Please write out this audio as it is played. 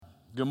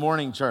Good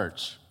morning,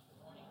 church.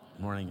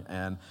 Good morning.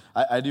 And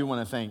I do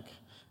want to thank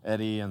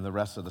Eddie and the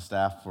rest of the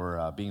staff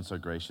for being so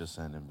gracious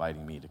and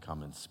inviting me to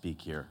come and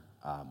speak here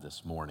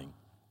this morning.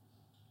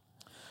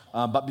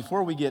 But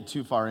before we get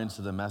too far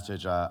into the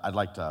message, I'd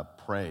like to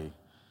pray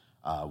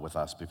with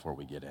us before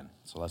we get in.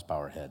 So let's bow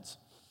our heads.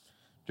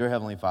 Dear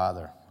Heavenly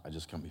Father, I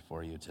just come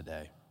before you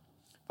today.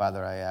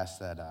 Father, I ask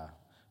that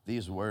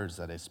these words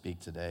that I speak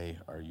today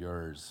are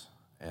yours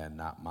and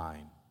not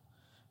mine.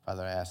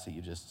 Father, I ask that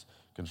you just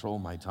control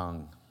my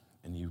tongue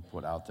and you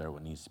put out there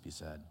what needs to be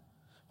said.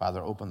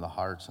 Father, open the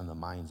hearts and the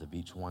minds of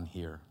each one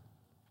here.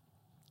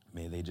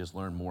 May they just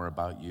learn more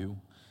about you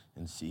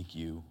and seek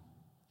you.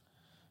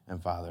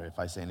 And Father, if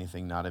I say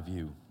anything not of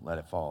you, let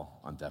it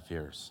fall on deaf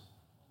ears.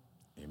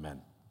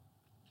 Amen.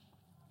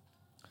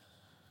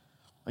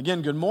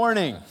 Again, good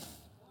morning.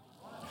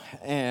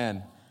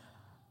 And,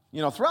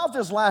 throughout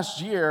this last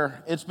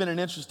year, it's been an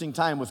interesting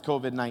time with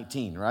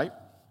COVID-19, right?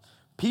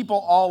 People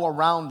all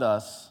around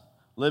us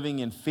living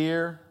in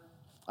fear,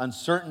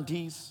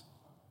 uncertainties.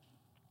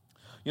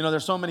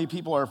 There's so many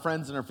people, our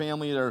friends and our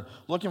family, that are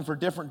looking for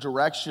different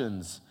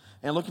directions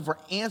and looking for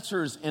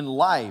answers in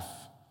life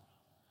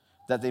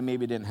that they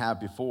maybe didn't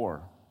have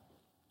before.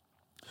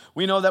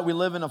 We know that we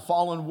live in a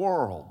fallen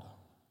world,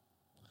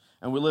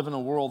 and we live in a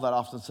world that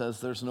often says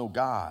there's no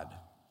God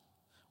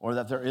or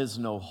that there is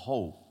no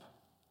hope.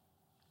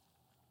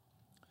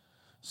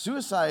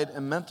 Suicide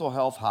and mental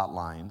health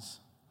hotlines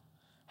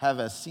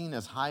have seen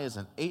as high as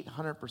an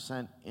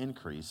 800%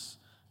 increase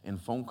in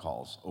phone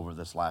calls over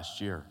this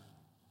last year.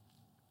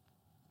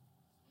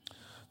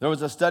 There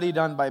was a study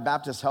done by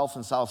Baptist Health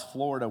in South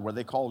Florida where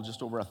they called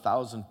just over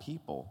 1,000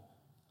 people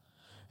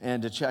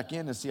and to check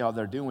in and see how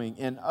they're doing.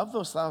 And of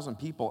those 1,000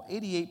 people,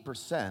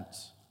 88%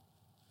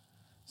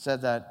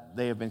 said that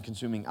they have been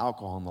consuming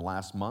alcohol in the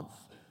last month,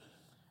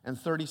 and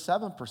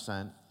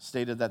 37%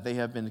 stated that they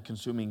have been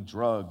consuming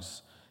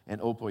drugs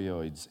and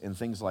opioids and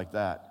things like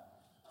that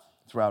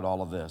throughout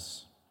all of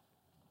this.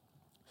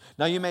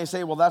 Now you may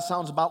say, well, that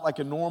sounds about like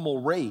a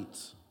normal rate.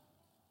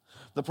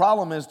 The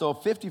problem is, though,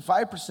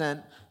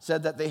 55%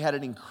 said that they had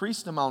an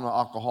increased amount of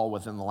alcohol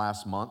within the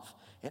last month,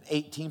 and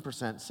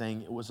 18%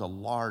 saying it was a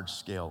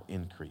large-scale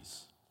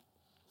increase.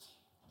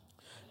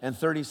 And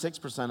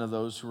 36% of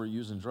those who were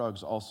using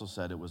drugs also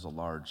said it was a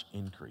large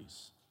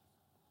increase.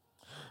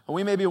 And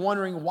we may be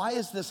wondering, why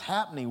is this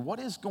happening? What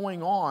is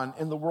going on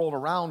in the world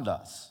around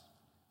us?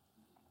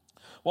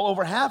 Well,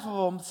 over half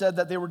of them said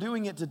that they were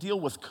doing it to deal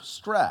with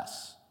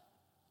stress.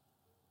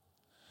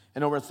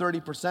 And over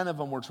 30% of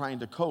them were trying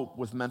to cope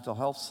with mental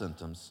health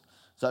symptoms,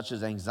 such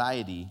as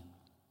anxiety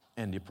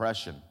and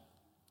depression.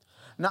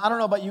 Now, I don't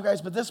know about you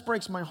guys, but this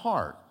breaks my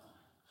heart.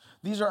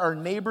 These are our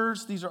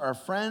neighbors. These are our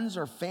friends,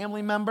 our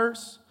family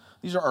members.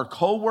 These are our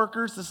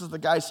co-workers. This is the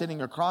guy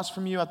sitting across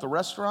from you at the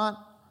restaurant.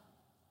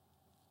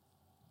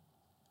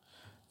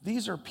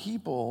 These are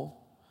people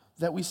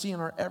that we see in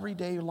our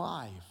everyday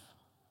life.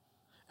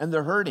 And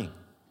they're hurting,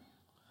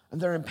 and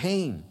they're in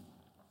pain.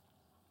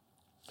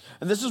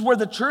 And this is where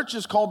the church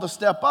is called to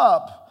step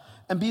up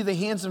and be the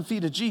hands and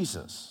feet of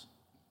Jesus.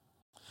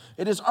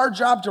 It is our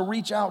job to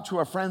reach out to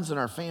our friends and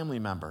our family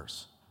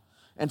members,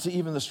 and to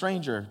even the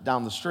stranger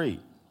down the street.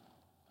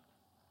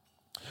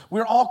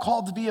 We're all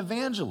called to be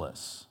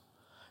evangelists,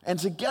 and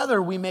together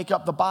we make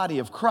up the body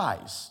of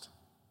Christ.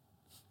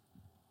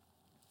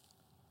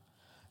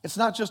 It's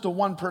not just a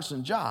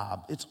one-person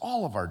job, it's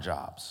all of our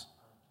jobs.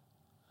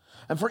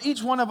 And for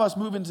each one of us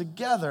moving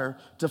together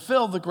to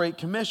fill the Great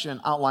Commission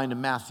outlined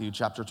in Matthew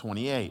chapter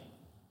 28.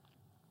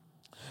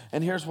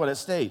 And here's what it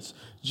states.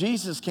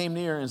 Jesus came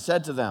near and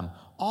said to them,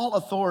 "All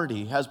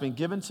authority has been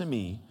given to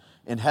me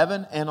in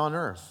heaven and on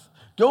earth.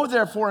 Go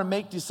therefore and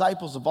make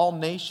disciples of all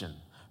nations,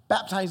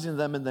 baptizing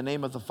them in the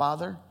name of the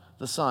Father,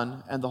 the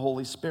Son, and the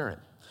Holy Spirit,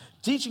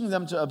 teaching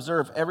them to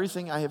observe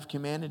everything I have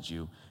commanded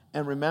you.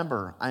 And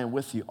remember, I am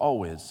with you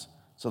always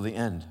till the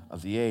end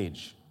of the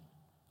age."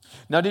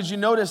 Now, did you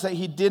notice that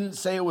he didn't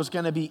say it was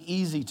going to be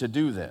easy to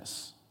do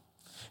this?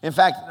 In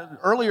fact,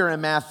 earlier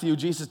in Matthew,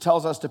 Jesus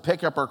tells us to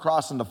pick up our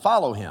cross and to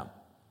follow him.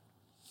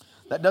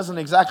 That doesn't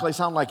exactly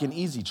sound like an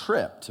easy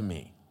trip to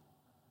me.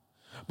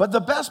 But the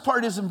best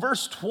part is in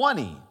verse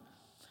 20,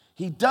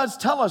 he does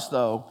tell us,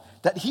 though,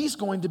 that he's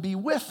going to be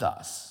with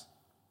us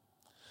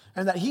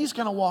and that he's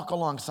going to walk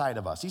alongside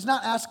of us. He's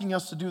not asking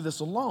us to do this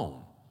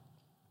alone.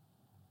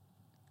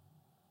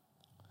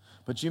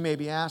 But you may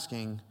be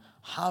asking,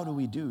 how do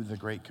we do the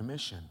Great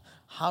Commission?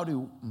 How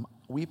do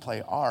we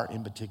play our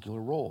in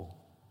particular role?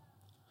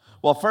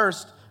 Well,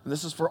 first, and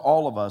this is for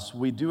all of us,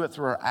 we do it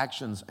through our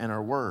actions and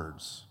our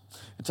words.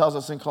 It tells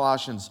us in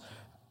Colossians,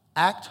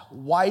 act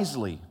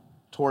wisely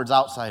towards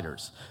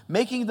outsiders,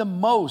 making the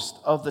most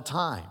of the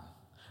time.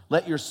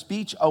 Let your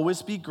speech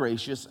always be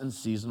gracious and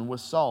seasoned with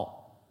salt,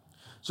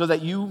 so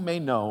that you may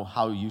know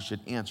how you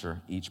should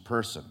answer each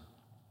person.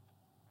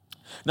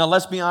 Now,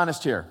 let's be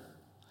honest here.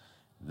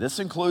 This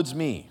includes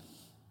me.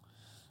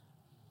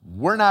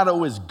 We're not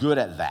always good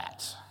at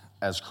that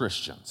as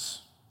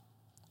Christians.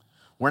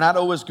 We're not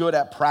always good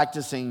at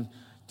practicing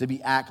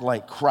to act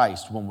like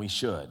Christ when we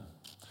should.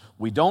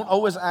 We don't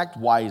always act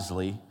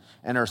wisely,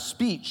 and our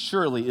speech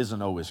surely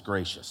isn't always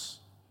gracious.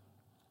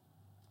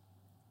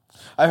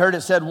 I heard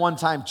it said one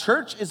time,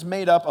 church is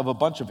made up of a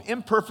bunch of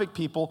imperfect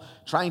people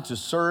trying to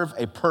serve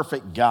a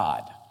perfect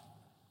God.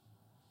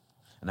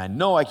 And I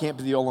know I can't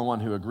be the only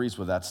one who agrees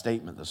with that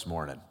statement this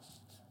morning.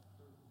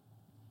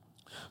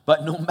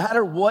 But no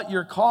matter what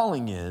your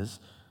calling is,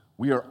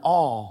 we are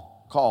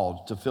all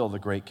called to fill the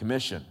Great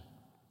Commission.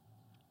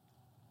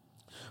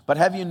 But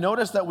have you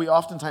noticed that we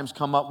oftentimes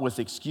come up with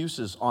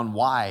excuses on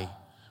why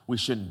we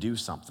shouldn't do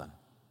something?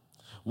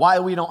 Why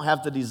we don't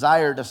have the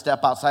desire to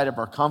step outside of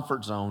our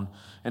comfort zone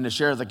and to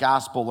share the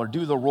gospel or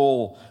do the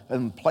role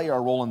and play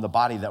our role in the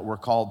body that we're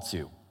called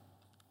to.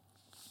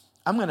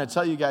 I'm going to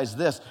tell you guys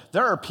this.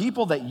 There are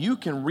people that you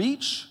can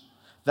reach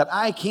that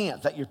I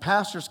can't, that your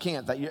pastors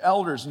can't, that your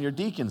elders and your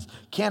deacons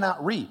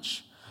cannot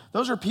reach.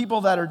 Those are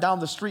people that are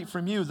down the street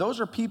from you. Those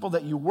are people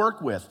that you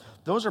work with.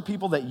 Those are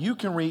people that you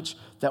can reach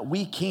that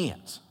we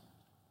can't.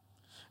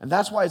 And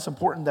that's why it's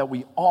important that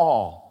we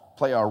all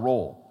play our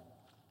role.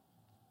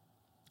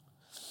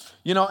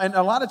 You know, and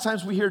a lot of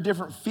times we hear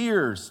different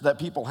fears that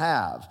people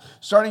have,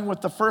 starting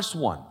with the first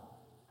one.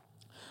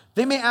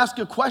 They may ask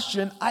a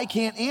question I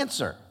can't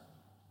answer.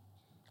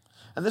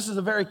 And this is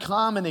a very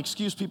common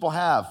excuse people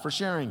have for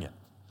sharing it.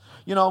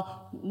 You know,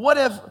 what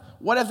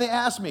if they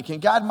ask me,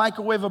 can God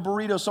microwave a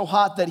burrito so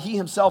hot that he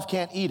himself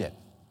can't eat it?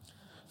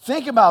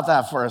 Think about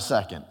that for a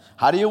second.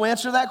 How do you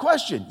answer that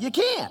question? You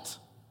can't.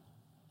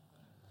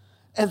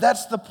 And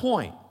that's the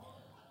point.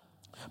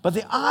 But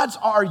the odds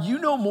are you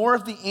know more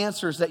of the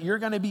answers that you're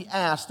going to be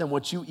asked than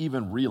what you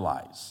even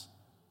realize.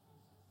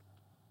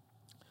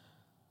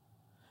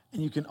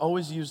 And you can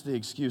always use the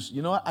excuse,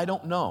 you know what, I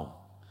don't know,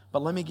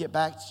 but let me get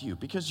back to you.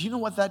 Because you know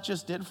what that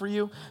just did for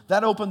you?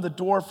 That opened the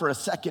door for a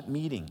second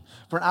meeting,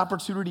 for an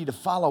opportunity to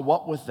follow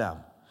up with them,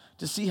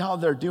 to see how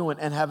they're doing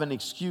and have an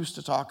excuse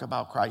to talk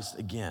about Christ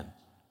again.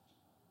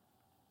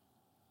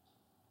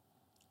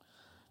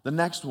 The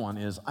next one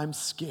is, I'm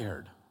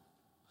scared.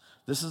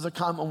 This is a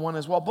common one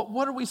as well. But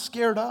what are we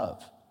scared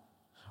of?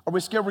 Are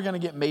we scared we're going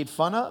to get made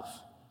fun of?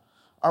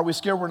 Are we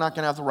scared we're not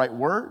going to have the right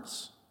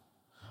words?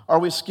 Are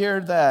we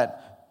scared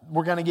that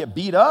we're going to get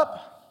beat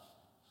up?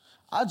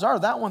 Odds are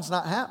that one's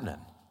not happening.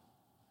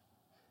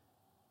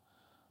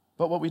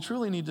 But what we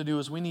truly need to do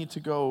is we need to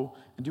go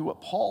and do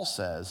what Paul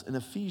says in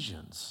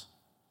Ephesians.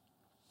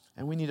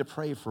 And we need to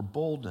pray for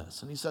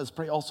boldness. And he says,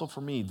 pray also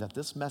for me that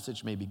this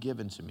message may be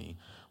given to me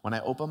when I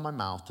open my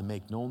mouth to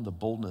make known the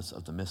boldness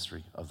of the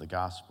mystery of the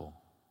gospel.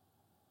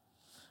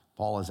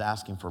 Paul is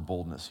asking for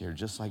boldness here,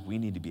 just like we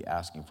need to be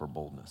asking for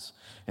boldness.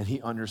 And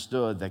he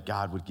understood that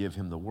God would give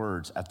him the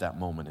words at that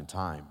moment in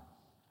time.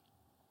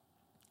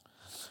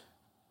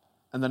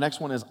 And the next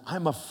one is,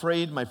 I'm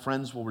afraid my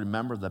friends will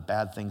remember the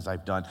bad things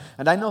I've done.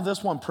 And I know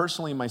this one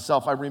personally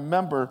myself. I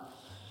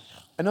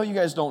know you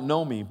guys don't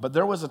know me, but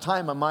there was a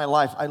time in my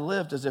life I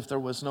lived as if there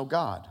was no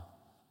God.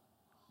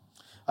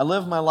 I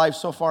lived my life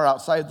so far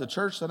outside the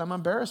church that I'm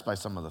embarrassed by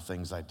some of the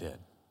things I did.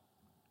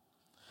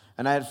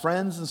 And I had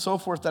friends and so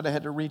forth that I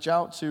had to reach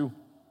out to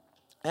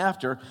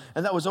after,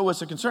 and that was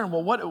always a concern.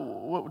 Well,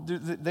 what do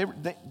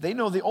they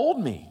know the old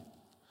me.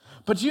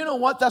 But you know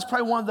what? That's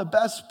probably one of the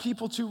best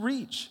people to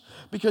reach,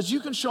 because you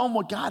can show them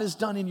what God has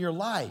done in your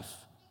life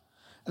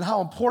and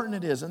how important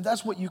it is, and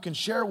that's what you can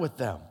share with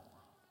them.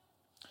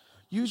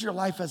 Use your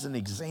life as an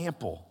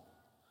example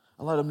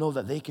and let them know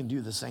that they can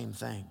do the same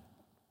thing.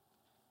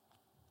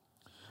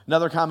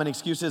 Another common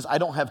excuse is, I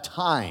don't have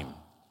time.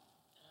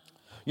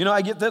 You know,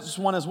 I get this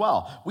one as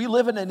well. We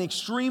live in an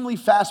extremely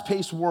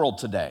fast-paced world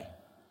today.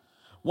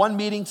 One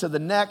meeting to the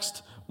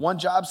next, one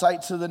job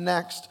site to the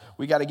next.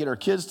 We got to get our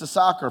kids to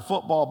soccer,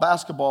 football,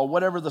 basketball,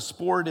 whatever the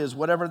sport is,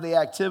 whatever the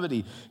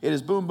activity. It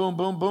is boom, boom,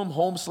 boom, boom,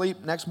 home,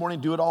 sleep, next morning,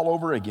 do it all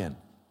over again.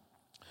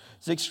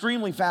 It's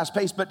extremely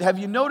fast-paced, but have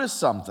you noticed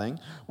something?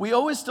 We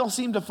always still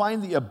seem to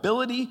find the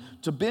ability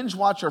to binge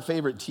watch our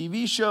favorite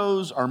TV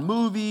shows, our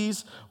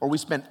movies, or we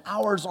spend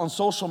hours on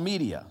social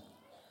media.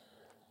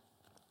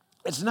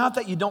 It's not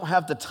that you don't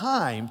have the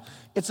time,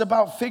 it's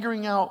about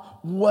figuring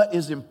out what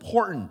is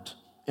important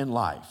in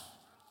life.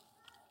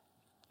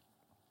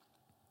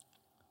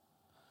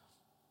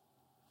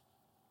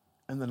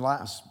 And then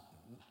last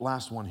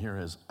one here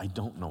is, I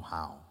don't know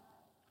how.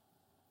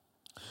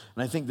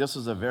 And I think this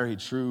is a very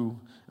true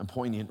and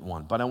poignant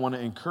one, but I want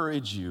to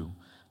encourage you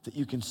that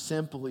you can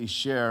simply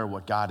share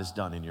what God has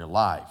done in your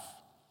life.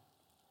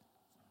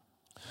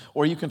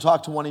 Or you can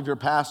talk to one of your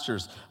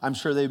pastors. I'm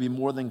sure they'd be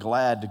more than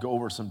glad to go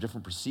over some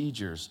different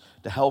procedures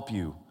to help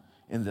you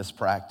in this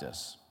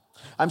practice.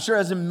 I'm sure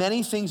as in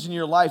many things in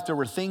your life, there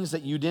were things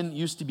that you didn't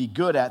used to be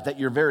good at that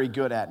you're very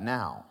good at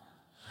now.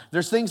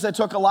 There's things that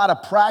took a lot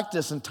of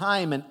practice and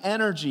time and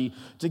energy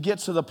to get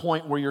to the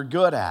point where you're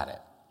good at it.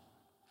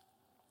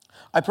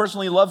 I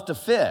personally love to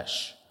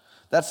fish.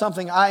 That's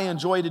something I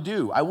enjoy to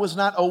do. I was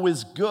not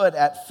always good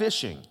at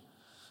fishing.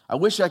 I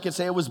wish I could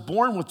say I was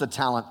born with the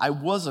talent. I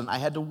wasn't. I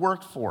had to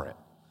work for it.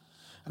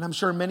 And I'm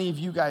sure many of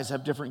you guys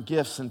have different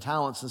gifts and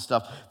talents and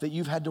stuff that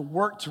you've had to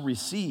work to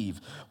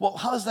receive. Well,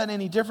 how is that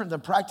any different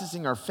than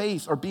practicing our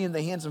faith or being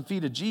the hands and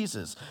feet of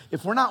Jesus?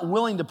 If we're not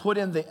willing to put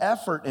in the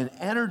effort and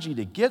energy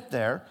to get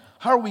there,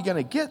 how are we going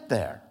to get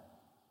there?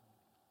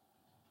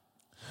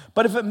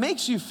 But if it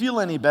makes you feel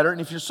any better, and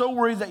if you're so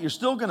worried that you're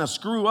still going to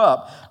screw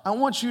up, I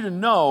want you to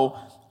know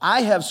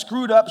I have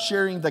screwed up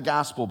sharing the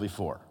gospel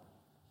before.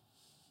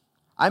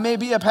 I may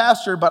be a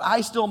pastor, but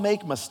I still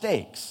make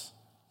mistakes.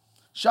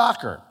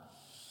 Shocker.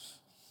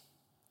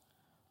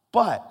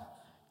 But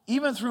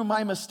even through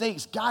my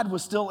mistakes, God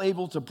was still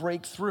able to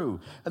break through.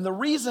 And the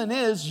reason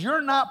is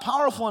you're not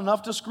powerful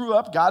enough to screw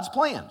up God's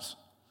plans.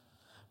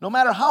 No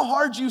matter how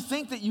hard you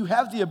think that you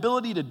have the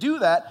ability to do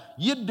that,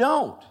 you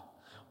don't.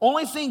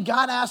 Only thing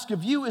God asks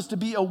of you is to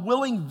be a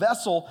willing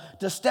vessel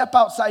to step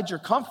outside your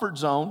comfort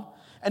zone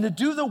and to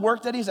do the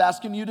work that he's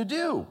asking you to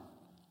do.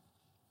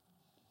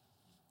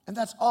 And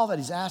that's all that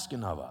he's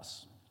asking of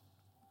us.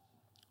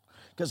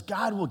 Because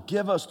God will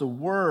give us the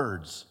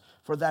words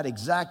for that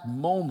exact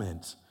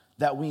moment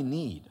that we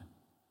need.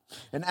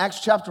 In Acts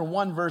chapter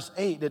 1, verse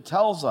 8, it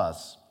tells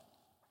us,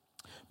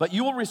 "But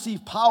you will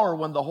receive power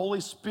when the Holy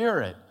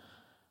Spirit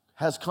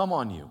has come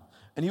on you,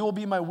 and you will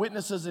be my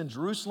witnesses in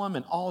Jerusalem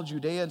and all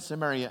Judea and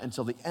Samaria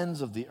until the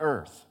ends of the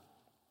earth."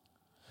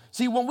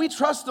 See, when we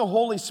trust the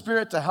Holy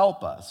Spirit to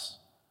help us,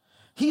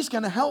 he's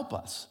going to help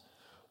us.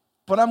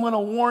 But I'm going to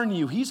warn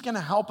you, he's going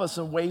to help us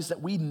in ways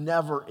that we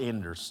never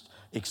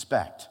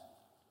expect.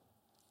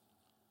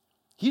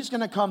 He's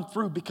going to come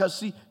through because,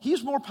 see,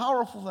 he's more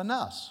powerful than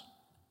us.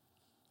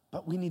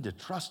 But we need to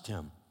trust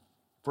him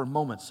for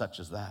moments such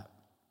as that.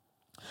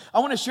 I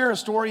want to share a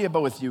story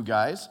with you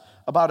guys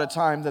about a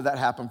time that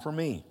happened for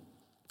me.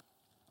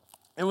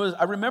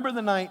 I remember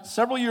the night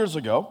several years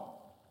ago,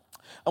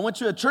 I went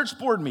to a church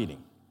board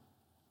meeting.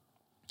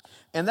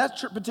 And that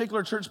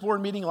particular church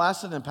board meeting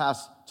lasted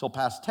till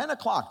past 10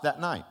 o'clock that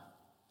night.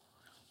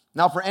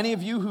 Now, for any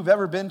of you who've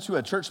ever been to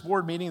a church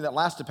board meeting that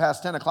lasted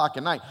past 10 o'clock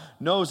at night,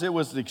 knows it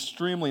was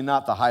extremely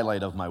not the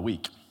highlight of my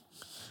week.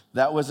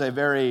 That was a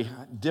very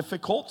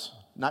difficult,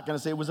 not going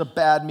to say it was a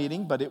bad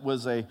meeting, but it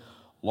was a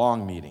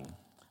long meeting.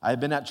 I had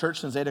been at church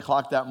since 8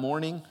 o'clock that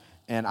morning,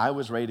 and I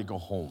was ready to go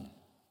home.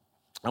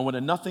 I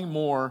wanted nothing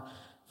more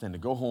than to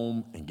go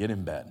home and get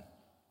in bed.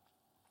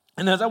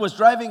 And as I was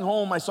driving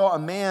home, I saw a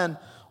man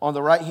on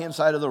the right-hand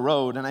side of the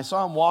road, and I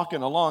saw him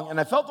walking along,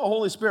 and I felt the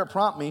Holy Spirit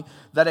prompt me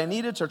that I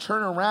needed to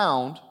turn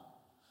around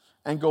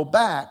and go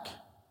back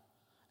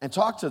and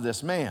talk to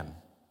this man.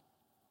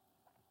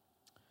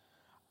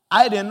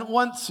 I didn't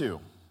want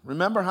to.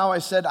 Remember how I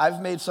said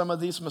I've made some of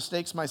these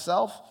mistakes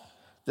myself?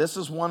 This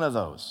is one of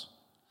those.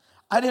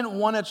 I didn't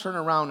want to turn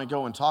around and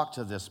go and talk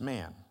to this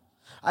man.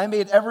 I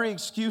made every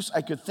excuse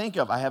I could think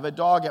of. I have a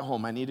dog at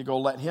home. I need to go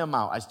let him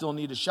out. I still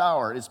need a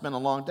shower. It's been a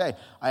long day.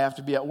 I have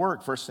to be at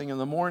work first thing in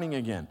the morning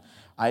again.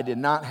 I did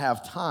not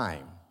have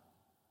time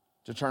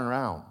to turn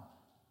around.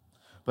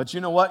 But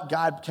you know what?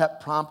 God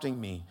kept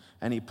prompting me,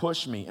 and he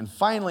pushed me. And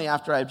finally,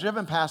 after I had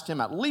driven past him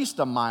at least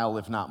a mile,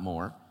 if not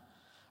more,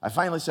 I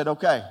finally said,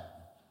 okay.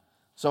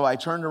 So I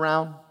turned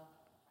around,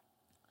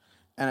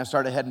 and I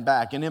started heading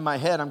back. And in my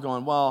head, I'm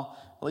going, well,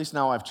 at least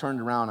now I've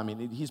turned around. I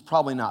mean, he's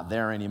probably not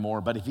there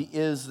anymore, but if he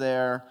is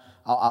there,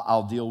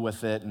 I'll deal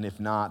with it, and if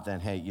not,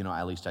 then hey,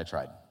 at least I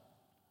tried.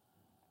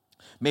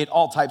 Made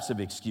all types of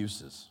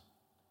excuses.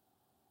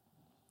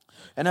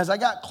 And as I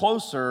got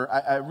closer,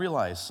 I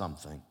realized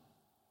something.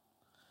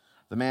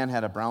 The man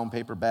had a brown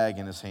paper bag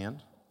in his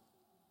hand.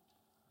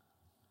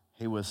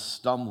 He was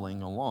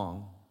stumbling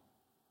along,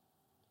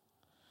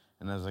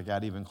 and as I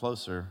got even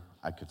closer,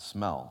 I could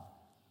smell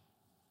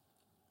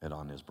it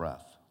on his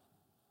breath.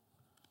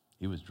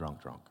 He was drunk.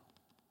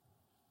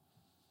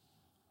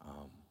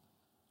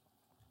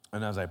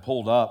 And as I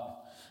pulled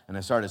up and I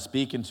started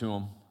speaking to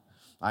him,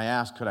 I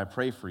asked, could I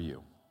pray for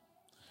you?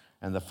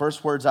 And the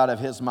first words out of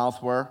his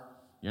mouth were,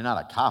 you're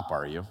not a cop,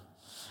 are you?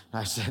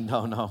 And I said,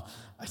 no.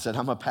 I said,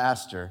 I'm a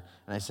pastor.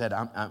 And I said,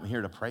 I'm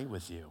here to pray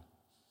with you.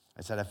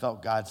 I said, I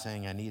felt God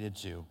saying I needed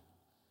to.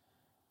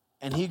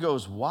 And he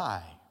goes,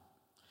 why?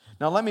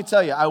 Now, let me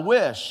tell you, I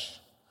wish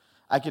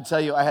I could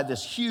tell you I had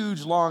this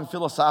huge, long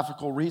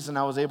philosophical reason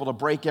I was able to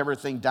break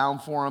everything down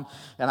for him.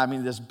 And I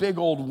mean, this big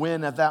old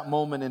win at that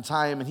moment in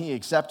time, and he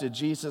accepted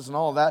Jesus and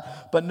all of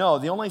that. But no,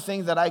 the only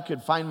thing that I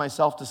could find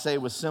myself to say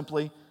was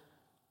simply,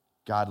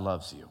 God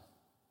loves you.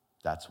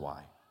 That's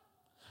why.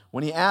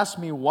 When he asked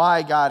me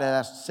why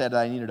God said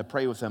I needed to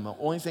pray with him, the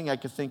only thing I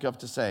could think of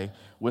to say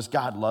was,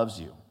 God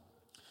loves you.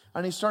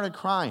 And he started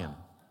crying.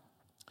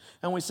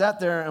 And we sat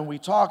there and we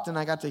talked, and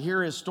I got to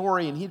hear his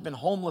story, and he'd been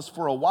homeless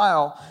for a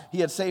while. He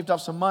had saved up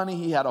some money.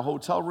 He had a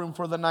hotel room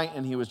for the night,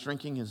 and he was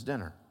drinking his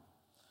dinner.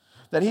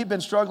 That he'd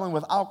been struggling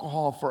with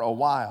alcohol for a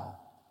while.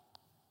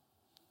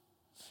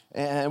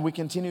 And we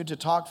continued to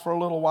talk for a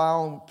little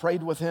while and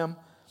prayed with him.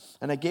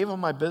 And I gave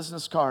him my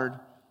business card,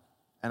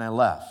 and I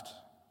left.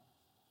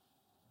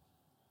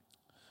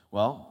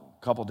 Well,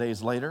 a couple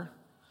days later,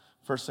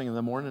 first thing in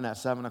the morning at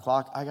 7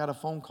 o'clock, I got a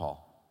phone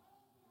call.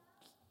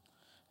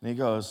 And he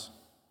goes,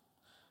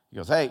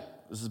 hey,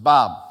 this is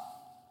Bob.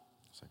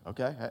 It's like,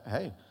 okay,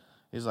 hey.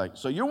 He's like,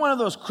 so you're one of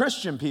those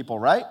Christian people,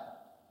 right?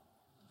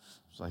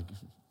 It's like,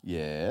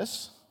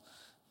 yes.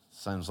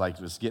 Sounds like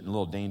it's getting a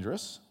little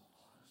dangerous.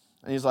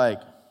 And he's like,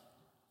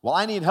 well,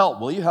 I need help.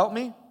 Will you help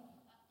me?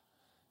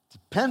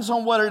 Depends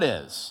on what it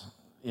is.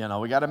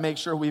 We got to make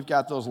sure we've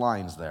got those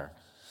lines there.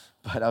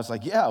 But I was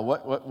like, yeah,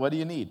 what do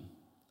you need?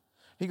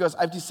 He goes,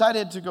 I've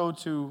decided to go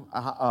to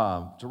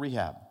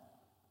rehab.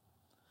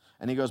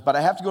 And he goes, but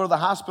I have to go to the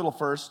hospital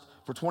first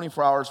for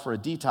 24 hours for a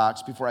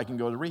detox before I can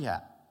go to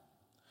rehab.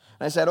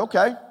 And I said,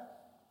 okay.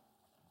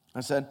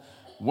 I said,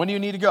 when do you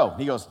need to go?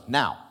 He goes,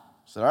 now.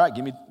 I said, all right,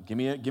 give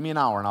me an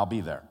hour and I'll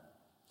be there.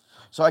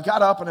 So I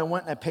got up and I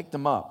went and I picked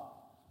him up.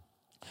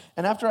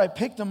 And after I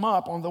picked him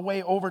up on the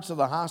way over to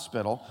the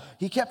hospital,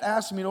 he kept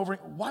asking me over,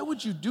 why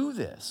would you do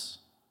this?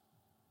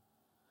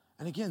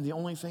 And again, the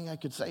only thing I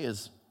could say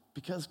is,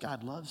 because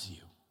God loves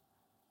you.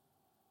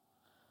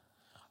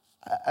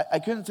 I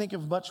couldn't think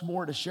of much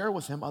more to share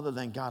with him other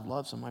than God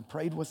loves him. I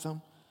prayed with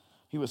him.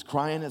 He was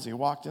crying as he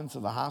walked into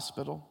the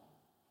hospital.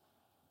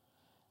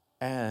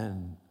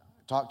 And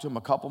talked to him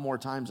a couple more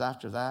times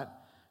after that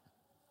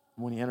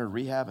when he entered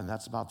rehab, and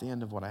that's about the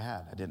end of what I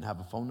had. I didn't have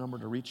a phone number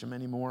to reach him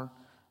anymore.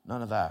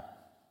 None of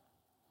that.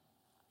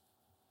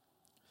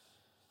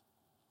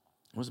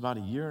 It was about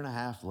a year and a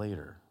half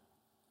later,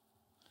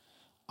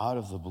 out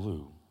of the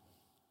blue,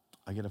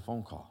 I get a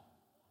phone call.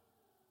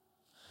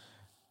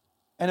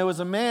 And it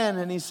was a man,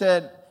 and he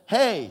said,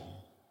 hey,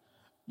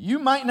 you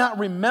might not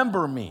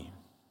remember me.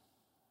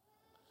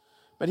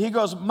 But he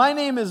goes, my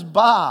name is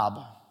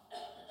Bob,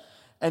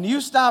 and you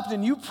stopped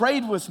and you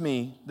prayed with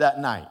me that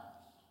night.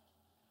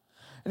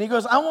 And he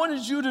goes, I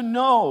wanted you to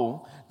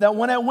know that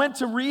when I went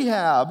to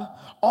rehab,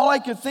 all I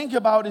could think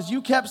about is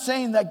you kept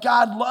saying that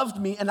God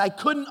loved me, and I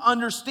couldn't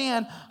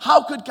understand,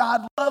 how could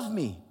God love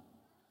me?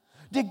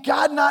 Did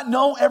God not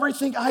know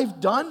everything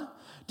I've done?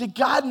 Did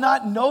God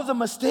not know the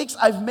mistakes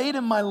I've made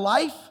in my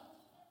life?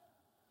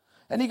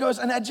 And he goes,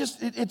 and it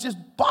just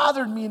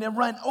bothered me, and it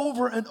ran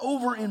over and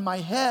over in my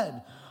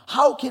head.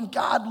 How can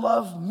God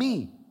love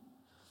me?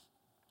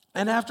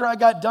 And after I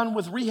got done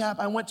with rehab,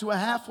 I went to a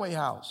halfway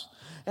house.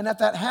 And at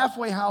that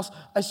halfway house,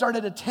 I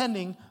started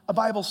attending a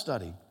Bible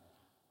study.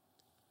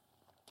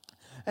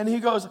 And he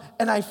goes,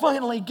 and I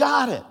finally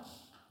got it.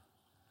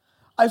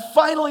 I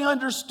finally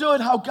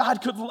understood how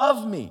God could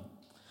love me.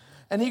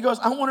 And he goes,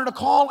 I wanted to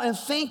call and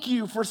thank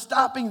you for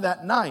stopping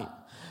that night.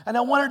 And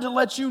I wanted to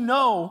let you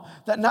know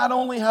that not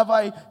only have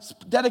I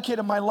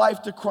dedicated my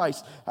life to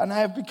Christ, and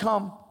I've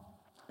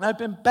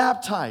been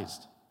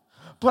baptized,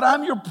 but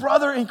I'm your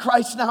brother in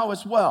Christ now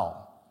as well.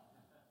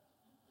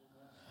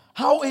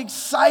 How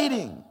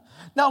exciting.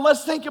 Now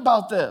let's think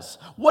about this.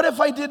 What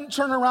if I didn't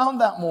turn around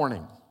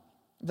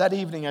that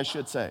evening, I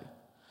should say?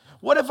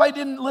 What if I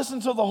didn't listen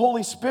to the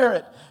Holy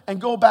Spirit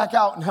and go back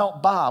out and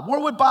help Bob? Where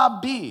would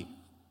Bob be?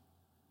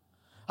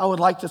 I would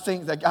like to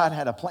think that God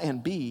had a plan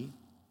B.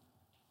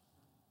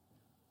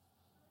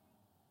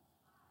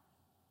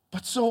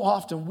 But so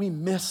often we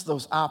miss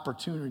those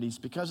opportunities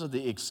because of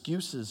the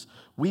excuses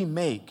we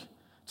make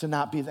to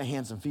not be the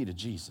hands and feet of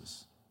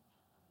Jesus.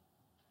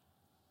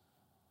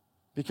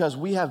 Because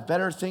we have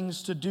better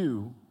things to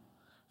do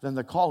than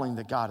the calling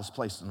that God has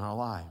placed in our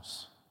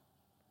lives.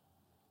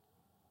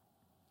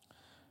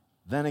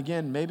 Then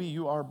again, maybe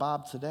you are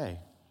Bob today.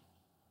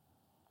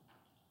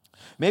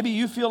 Maybe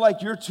you feel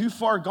like you're too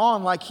far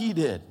gone like he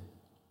did.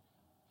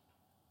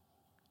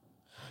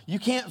 You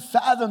can't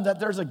fathom that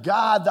there's a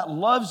God that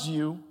loves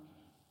you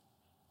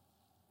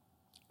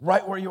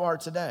right where you are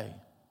today.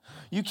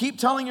 You keep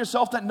telling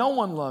yourself that no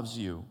one loves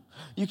you.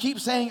 You keep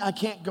saying, I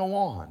can't go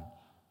on.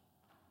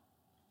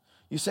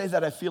 You say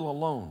that I feel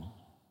alone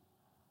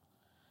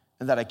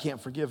and that I can't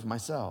forgive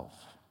myself.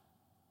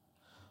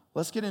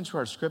 Let's get into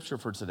our scripture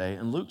for today.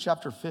 In Luke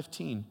chapter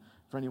 15,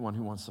 for anyone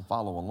who wants to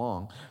follow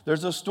along,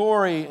 there's a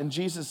story and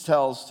Jesus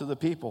tells to the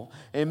people.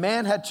 A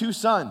man had 2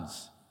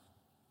 sons.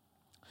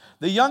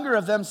 The younger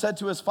of them said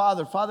to his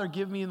father, Father,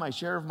 give me my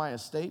share of my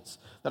estates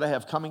that I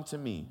have coming to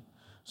me.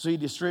 So he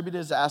distributed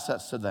his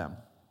assets to them.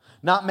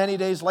 Not many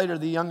days later,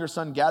 the younger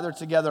son gathered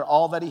together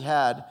all that he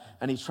had,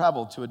 and he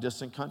traveled to a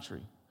distant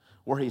country,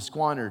 where he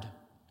squandered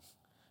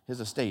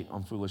his estate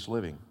on foolish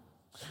living.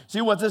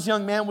 See, what this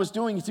young man was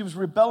doing is he was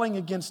rebelling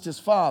against his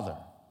father.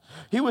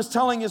 He was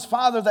telling his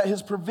father that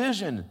his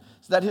provision,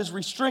 that his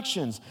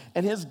restrictions,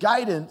 and his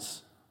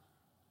guidance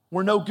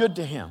were no good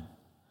to him.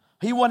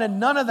 He wanted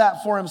none of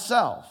that for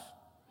himself.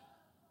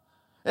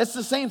 It's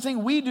the same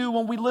thing we do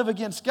when we live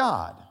against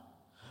God.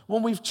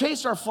 When we've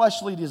chased our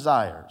fleshly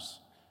desires,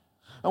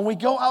 and we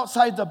go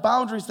outside the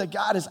boundaries that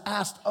God has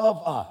asked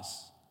of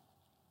us,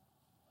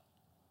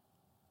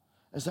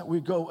 is that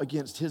we go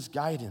against his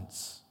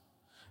guidance,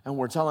 and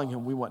we're telling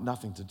him we want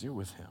nothing to do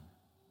with him.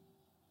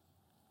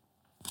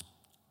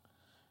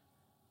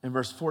 In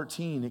verse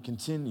 14, it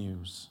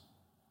continues,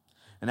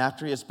 and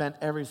after he had spent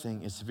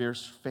everything, a severe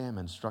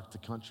famine struck the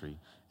country,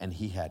 and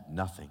he had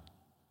nothing.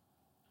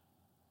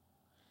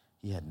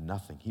 He had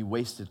nothing. He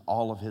wasted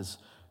all of his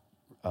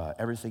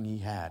everything he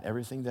had.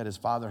 Everything that his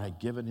father had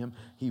given him,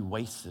 he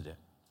wasted it.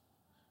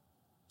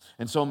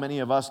 And so many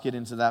of us get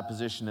into that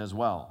position as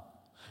well.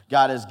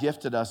 God has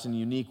gifted us in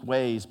unique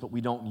ways, but we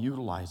don't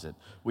utilize it.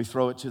 We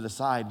throw it to the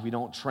side. We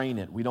don't train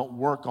it. We don't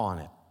work on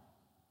it.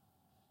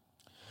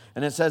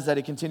 And it says that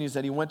he continues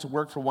that he went to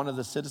work for one of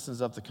the citizens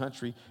of the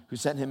country who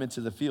sent him into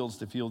the fields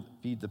to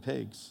feed the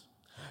pigs.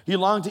 He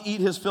longed to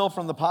eat his fill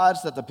from the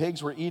pods that the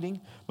pigs were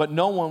eating, but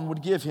no one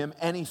would give him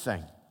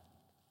anything.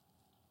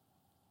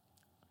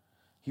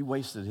 He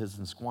wasted his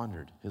and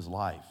squandered his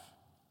life.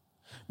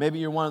 Maybe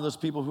you're one of those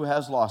people who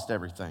has lost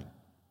everything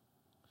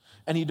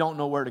and you don't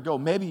know where to go.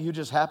 Maybe you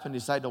just happened to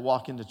decide to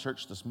walk into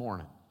church this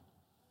morning.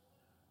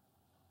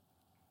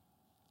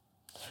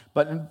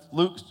 But in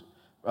Luke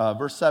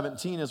verse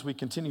 17, as we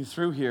continue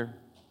through here,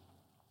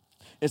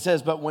 it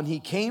says, but when he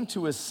came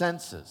to his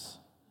senses,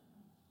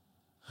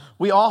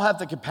 we all have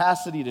the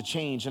capacity to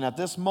change. And at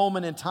this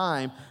moment in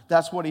time,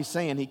 that's what he's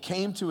saying. He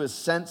came to his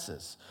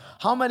senses.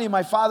 How many of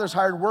my father's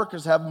hired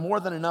workers have more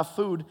than enough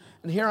food,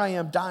 and here I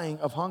am dying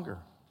of hunger?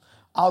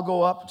 I'll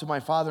go up to my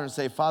father and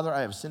say, Father,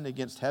 I have sinned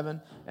against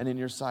heaven and in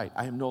your sight.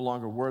 I am no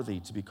longer worthy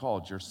to be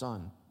called your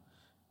son.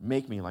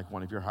 Make me like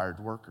one of your hired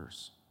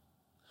workers.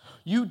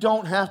 You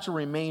don't have to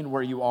remain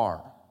where you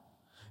are.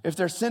 If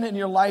there's sin in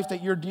your life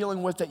that you're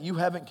dealing with that you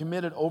haven't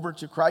committed over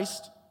to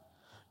Christ,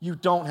 you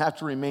don't have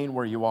to remain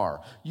where you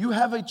are. You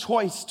have a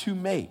choice to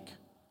make.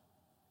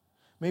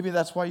 Maybe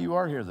that's why you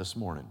are here this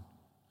morning.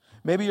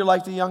 Maybe you're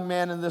like the young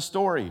man in this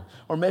story,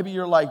 or maybe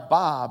you're like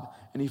Bob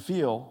and you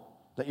feel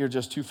that you're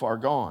just too far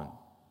gone.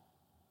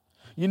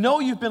 You know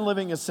you've been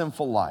living a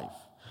sinful life.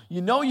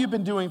 You know you've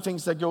been doing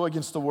things that go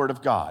against the Word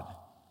of God.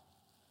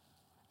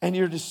 And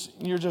you're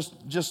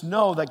just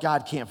know that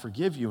God can't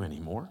forgive you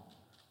anymore.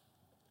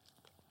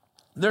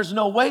 There's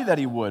no way that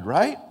he would,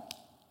 right?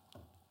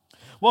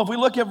 Well, if we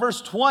look at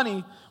verse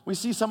 20, we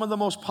see some of the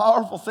most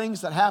powerful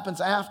things that happens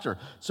after.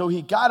 So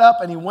he got up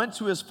and he went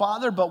to his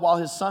father, but while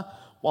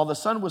the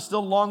son was still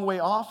a long way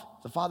off,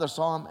 the father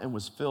saw him and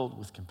was filled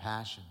with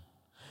compassion.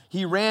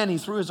 He ran, he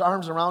threw his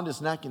arms around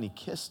his neck, and he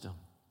kissed him.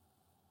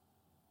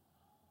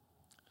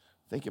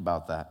 Think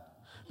about that.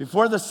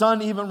 Before the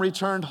son even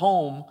returned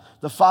home,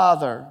 the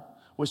father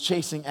was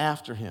chasing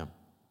after him.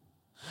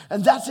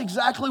 And that's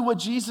exactly what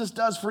Jesus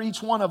does for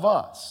each one of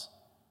us.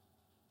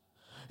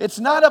 It's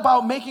not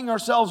about making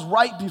ourselves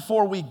right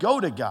before we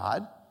go to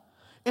God.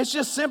 It's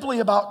just simply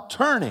about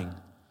turning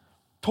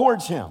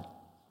towards him.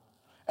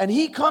 And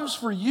he comes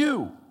for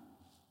you.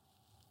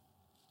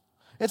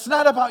 It's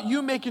not about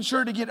you making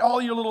sure to get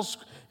all your little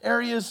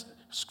areas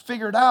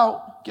figured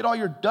out, get all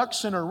your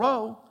ducks in a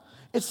row.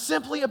 It's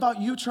simply about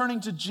you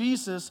turning to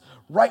Jesus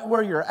right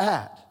where you're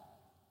at.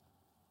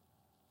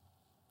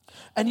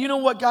 And you know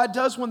what God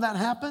does when that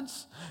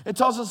happens? It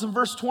tells us in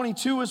verse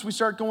 22 as we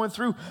start going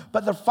through,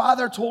 but the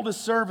father told his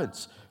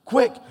servants,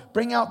 quick,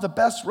 bring out the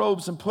best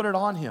robes and put it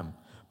on him.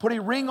 Put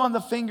a ring on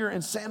the finger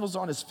and sandals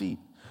on his feet.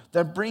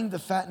 Then bring the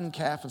fattened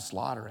calf and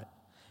slaughter it.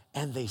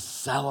 And they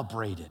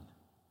celebrated.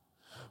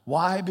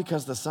 Why?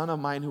 Because the son of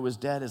mine who was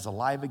dead is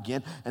alive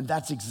again. And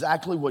that's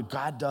exactly what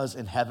God does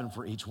in heaven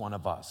for each one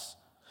of us.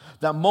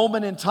 That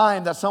moment in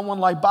time that someone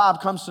like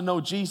Bob comes to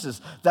know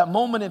Jesus, that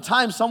moment in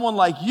time someone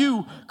like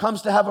you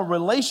comes to have a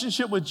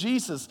relationship with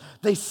Jesus,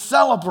 they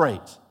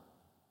celebrate.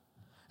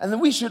 And then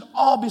we should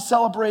all be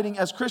celebrating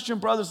as Christian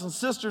brothers and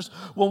sisters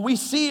when we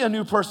see a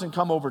new person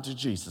come over to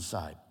Jesus'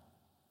 side.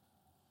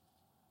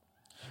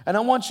 And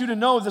I want you to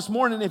know this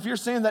morning, if you're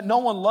saying that no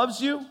one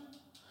loves you,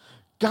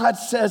 God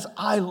says,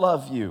 I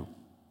love you.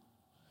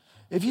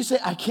 If you say,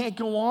 I can't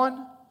go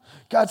on,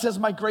 God says,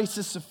 my grace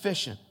is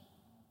sufficient.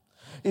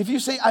 If you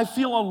say, I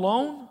feel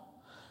alone,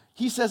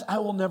 he says, I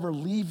will never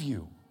leave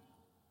you.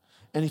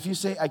 And if you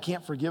say, I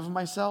can't forgive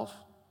myself,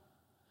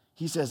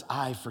 he says,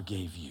 I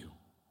forgave you.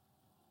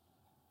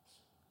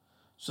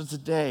 So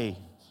today,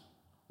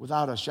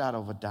 without a shadow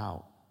of a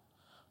doubt,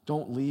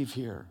 don't leave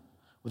here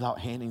without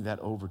handing that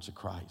over to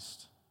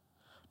Christ.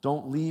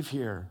 Don't leave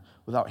here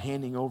without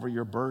handing over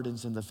your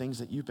burdens and the things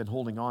that you've been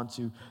holding on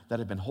to that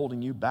have been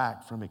holding you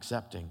back from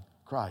accepting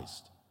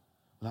Christ,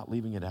 without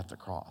leaving it at the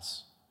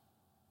cross.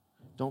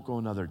 Don't go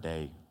another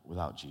day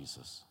without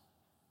Jesus.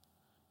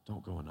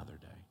 Don't go another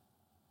day.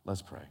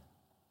 Let's pray.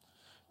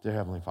 Dear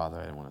Heavenly Father,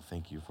 I want to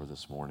thank you for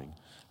this morning.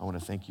 I want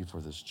to thank you for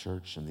this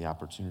church and the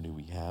opportunity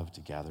we have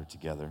to gather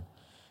together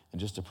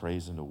and just to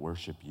praise and to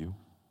worship you.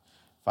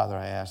 Father,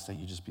 I ask that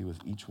you just be with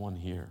each one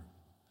here.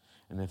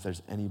 And if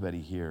there's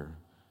anybody here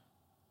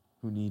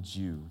who needs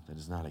you that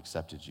has not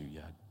accepted you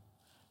yet,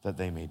 that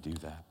they may do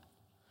that.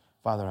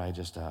 Father, I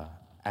just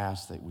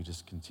ask that we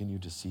just continue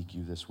to seek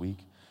you this week,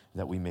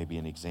 that we may be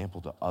an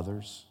example to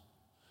others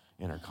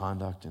in our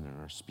conduct and in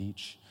our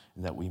speech,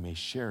 and that we may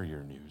share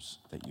your news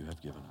that you have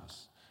given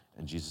us.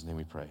 In Jesus' name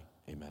we pray,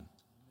 amen.